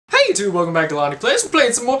YouTube, welcome back to Lonnie Plays. We're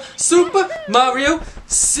playing some more Super Mario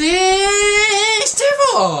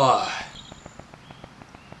 64.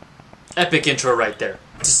 Epic intro right there.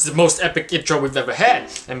 This is the most epic intro we've ever had.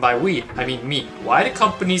 And by we, I mean me. Why do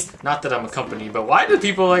companies, not that I'm a company, but why do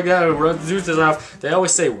people like that who run do this off, they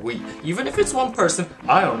always say we. Even if it's one person,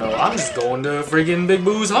 I don't know, I'm just going to friggin' Big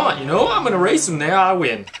Boo's haunt, you know? I'm gonna race him there, I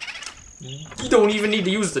win. You don't even need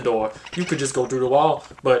to use the door. You could just go through the wall,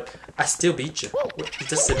 but I still beat you.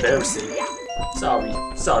 That's embarrassing. Sorry,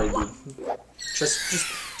 dude.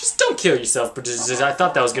 Just don't kill yourself. But I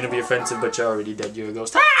thought that was gonna be offensive, but you're already dead. You're a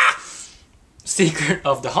ghost. Ah! Secret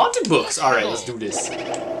of the haunted books. All right, let's do this.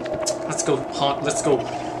 Let's go haunt. Let's go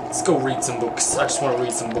read some books. I just want to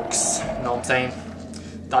read some books. You know what I'm saying?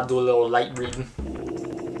 I'll do a little light reading.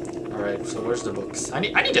 Alright, so where's the books? I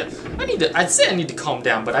need to, I'd say I need to calm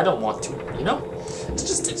down, but I don't want to, you know? No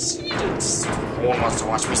one wants to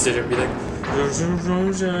watch me sit here and be like,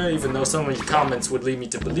 even though some of your comments would lead me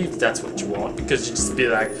to believe that's what you want, because you just be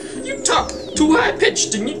like, you talk too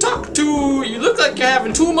high-pitched, and you look like you're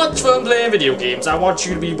having too much fun playing video games, I want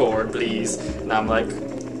you to be bored, please. And I'm like,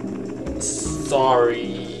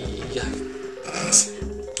 sorry.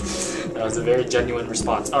 That was a very genuine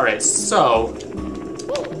response. Alright, so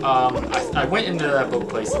I went into that book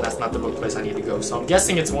place, and that's not the book place I need to go. So I'm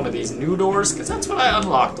guessing it's one of these new doors, because that's what I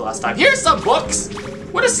unlocked last time. Here's some books!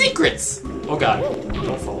 What are secrets? Oh god,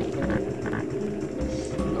 don't fall.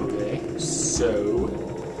 Okay, so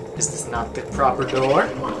is this not the proper door?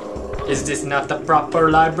 Is this not the proper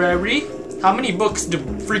library? How many books do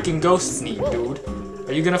freaking ghosts need, dude?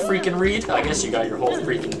 Are you gonna freaking read? I guess you got your whole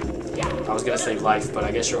freaking... I was gonna say life, but I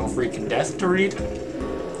guess your whole freaking death to read.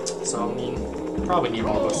 So, I mean... probably need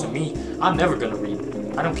more books than me. I'm never gonna read.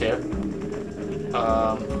 I don't care.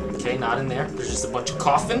 Okay, not in there. There's just a bunch of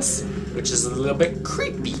coffins, which is a little bit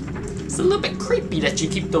creepy. It's a little bit creepy that you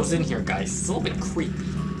keep those in here, guys. It's a little bit creepy.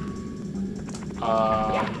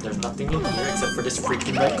 There's nothing in here except for this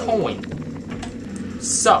freaking red coin.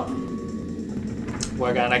 So,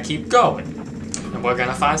 we're gonna keep going. And we're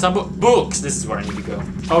gonna find some books. This is where I need to go.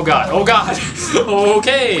 Oh god, oh god!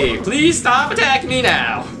 Okay, please stop attacking me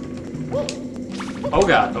now! Oh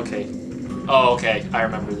god, okay. Oh, okay, I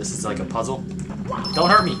remember this is like a puzzle. Don't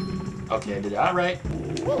hurt me. Okay, I did that right.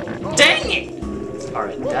 Dang it!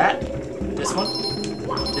 Alright, this one,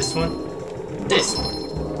 this one.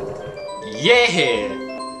 Yeah!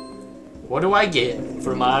 What do I get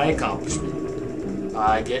for my accomplishment?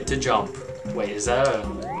 I get to jump. Wait, is that a...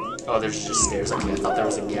 oh, there's just stairs. Okay, I thought there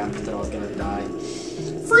was a gap that I was gonna die.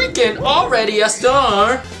 Freaking already a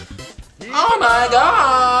star! Oh my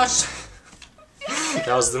gosh!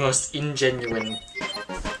 That was the most ingenuine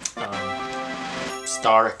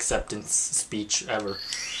star acceptance speech ever.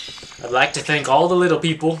 I'd like to thank all the little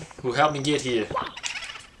people who helped me get here.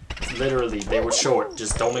 Literally, they were short.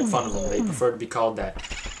 Just don't make fun of them. They prefer to be called that.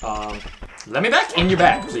 Let me back in your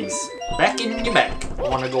back, please. Back in your back. I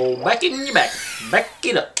want to go back in your back. Back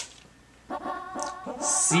it up.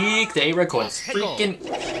 Seek the 8 red coins. Freaking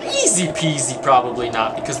easy peasy, probably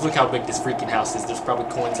not, because look how big this freaking house is. There's probably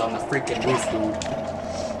coins on the freaking roof, dude.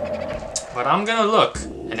 But I'm gonna look,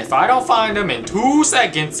 and if I don't find them in 2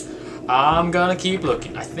 seconds, I'm gonna keep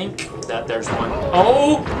looking. I think that there's one.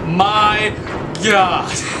 Oh my god!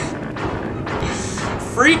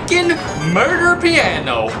 Freaking murder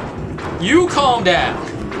piano! You calm down.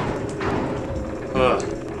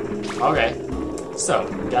 Okay. So,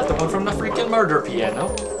 we got the one from the freaking murder piano,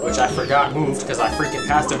 which I forgot moved because I freaking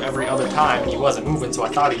passed him every other time. He wasn't moving, so I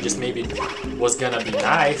thought he just maybe was gonna be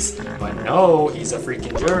nice. But no, he's a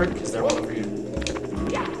freaking jerk. Is there one over here? I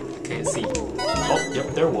can't see. Oh,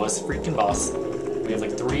 yep, there was. Freaking boss. We have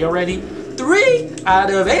like 3 already. 3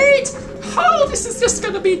 out of 8! Oh, this is just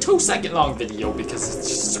gonna be a 2-second long video because it's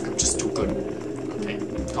just, I'm just too good. Okay,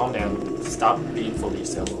 calm down. Stop being full of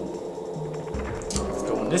yourself. Let's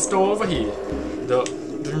go in this door over here. The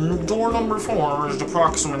door number 4 is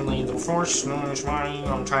approximately the first. I'm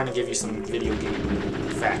trying to give you some video game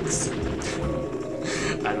facts.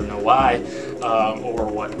 I don't know why, or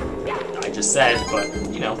what I just said, but,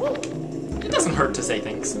 you know, it doesn't hurt to say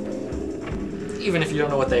things. Even if you don't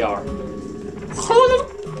know what they are.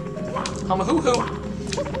 I'm a hoo-hoo.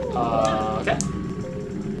 Okay.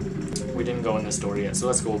 We didn't go in this door yet, so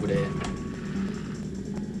let's go over there.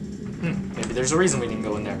 Maybe there's a reason we didn't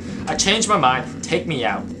go in there. I changed my mind. Take me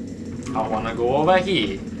out. I want to go over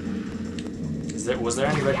here. Was there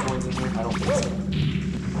any red coins in here? I don't think so.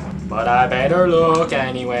 But I better look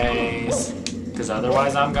anyways. Because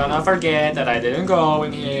otherwise I'm gonna forget that I didn't go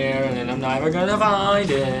in here. And then I'm never gonna find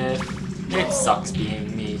it. It sucks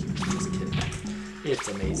being me. Just kidding. It's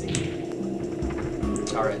amazing.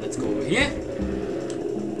 Alright, let's go over here.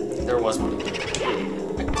 There was one over here.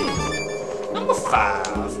 Number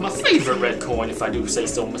 5. My favorite red coin, if I do say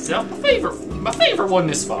so myself. My favorite one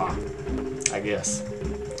this far. I guess.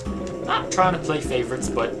 Not trying to play favorites,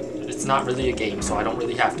 but it's not really a game, so I don't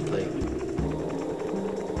really have to play.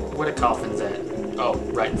 Where the coffin's at? Oh,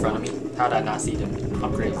 right in front of me. How'd I not see them?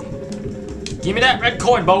 I'm crazy. Give me that red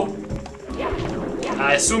coin, Bo!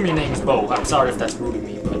 I assume your name's Bo. I'm sorry if that's rude of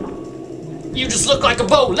me, but... You just look like a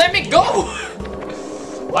bow! Let me go!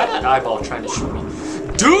 Why that eyeball trying to shoot me?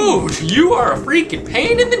 Dude! You are a freaking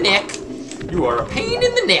pain in the neck! You are a pain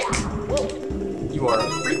in the neck! You are a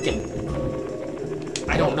freaking...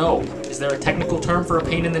 I don't know. Is there a technical term for a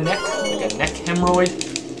pain in the neck? Like a neck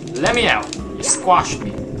hemorrhoid? Let me out! You squashed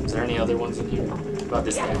me. Is there any other ones in here? What about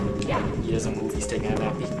this guy? He doesn't move, he's taking a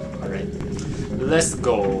nappy. Alright. Let's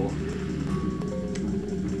go.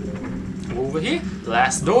 Over here.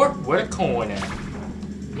 Last door. Where the coin at?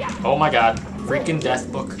 Oh my god. Freaking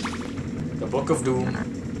death book. The Book of Doom.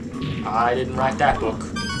 I didn't write that book.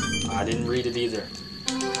 I didn't read it either.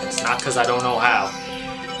 It's not because I don't know how.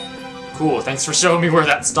 Cool, thanks for showing me where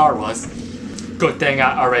that star was. Good thing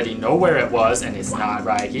I already know where it was, and it's not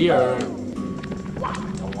right here.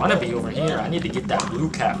 Don't want to be over here. I need to get that blue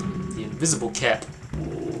cap. The invisible cap.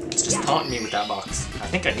 It's just taunting me with that box. I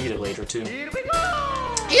think I need it later, too. Here we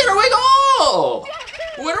go! Here we go!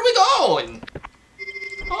 Where are we going?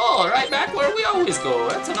 Oh, right back where we always go.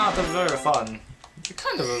 That's not very fun. You're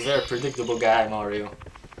kind of a very predictable guy, Mario.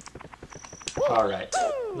 Alright.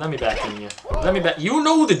 Let me back in you. Let me back. You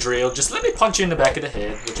know the drill. Just let me punch you in the back of the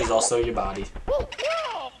head, which is also your body.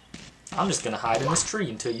 I'm just gonna hide in this tree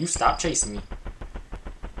until you stop chasing me.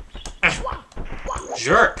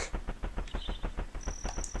 Jerk!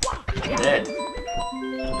 Dead.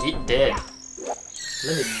 Get dead.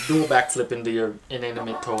 Let me do a backflip into your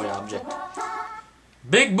inanimate toy object.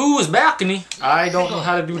 Big Boo's balcony. I don't know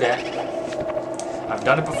how to do that. I've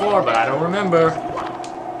done it before, but I don't remember.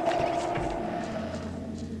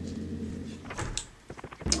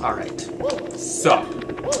 Alright. So,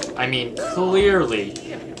 I mean, clearly,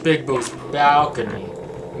 Big Boo's balcony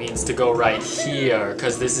means to go right here,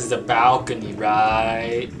 because this is the balcony,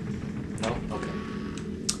 right? No? Okay.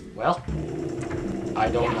 Well, I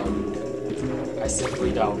don't know. I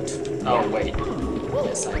simply don't. Oh, wait.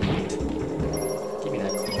 Yes, I might. Give me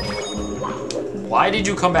that coin. Why did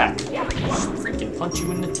you come back? I'll freaking punch you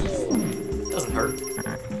in the teeth. Doesn't hurt.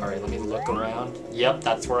 Alright, let me look around. Yep,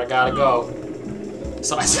 that's where I gotta go.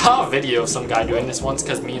 So I saw a video of some guy doing this once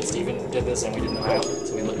because me and Steven did this and we didn't know how,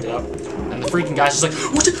 so we looked it up. And the freaking guy's just like,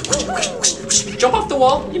 whoosh, whoosh, whoosh, whoosh, whoosh, jump off the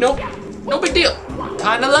wall, you know, no big deal.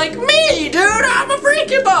 Kinda like me, dude, I'm a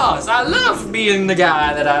freaking boss. I love being the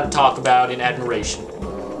guy that I talk about in admiration.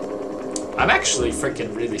 I'm actually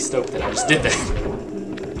freaking really stoked that I just did that.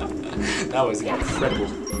 That was incredible.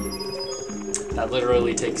 That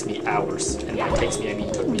literally takes me hours. And by takes me, I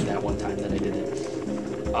mean took me that one time that I did it.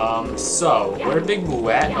 So, where'd Big Boo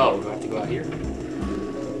at? Oh, do I have to go out here?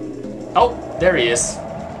 Oh, there he is.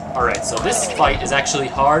 Alright, so this fight is actually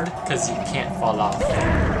hard because you can't fall off.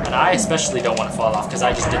 And I especially don't want to fall off because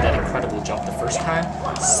I just did that incredible jump the first time.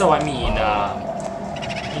 So, I mean,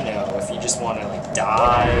 you know, if you just want to, like,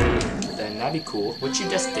 die, then that'd be cool. Which you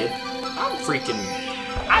just did. I'm freaking...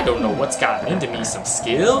 I don't know what's gotten into me. Some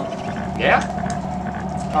skill? Yeah?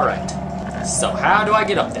 Alright. So, how do I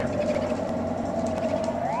get up there?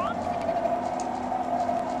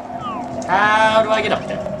 How do I get up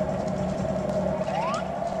there?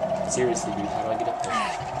 Seriously, dude, how do I get up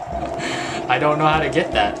there? I don't know how to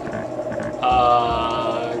get that.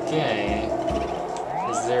 Okay.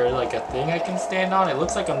 Is there like a thing I can stand on? It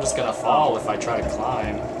looks like I'm just gonna fall if I try to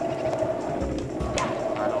climb.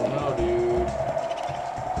 I don't know, dude.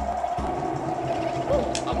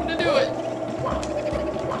 I'm gonna do it.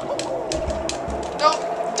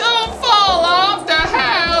 Don't fall off the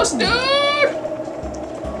house, dude!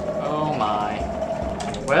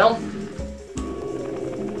 Well,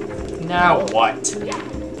 now what?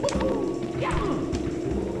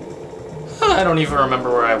 I don't even remember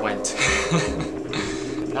where I went.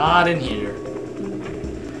 Not in here.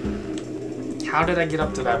 How did I get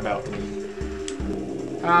up to that balcony?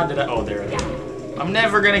 How did I... Oh, there it is. I'm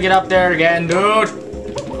never gonna get up there again, dude!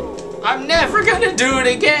 I'm never gonna do it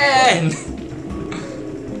again!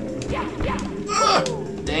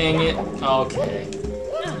 Ugh, dang it. Okay.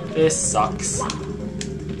 This sucks.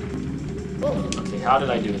 Okay, how did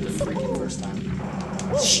I do it the freaking first time?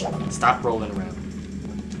 Shh, stop rolling around.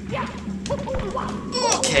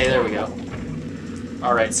 Okay, there we go.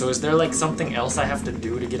 Alright, so is there like something else I have to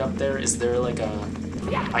do to get up there? Is there like a...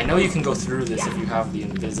 I know you can go through this if you have the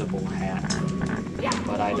invisible hat.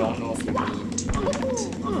 But I don't know if you need to do it.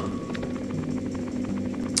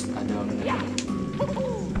 I don't know.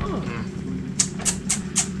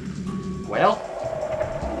 Well,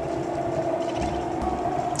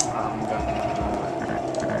 I'm gonna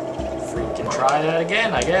freaking try that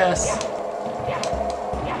again, I guess.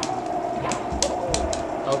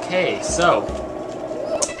 Okay, so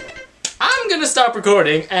I'm gonna stop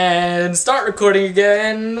recording and start recording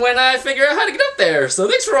again when I figure out how to get up there. So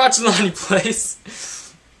thanks for watching Lonnie Plays.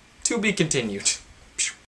 To be continued.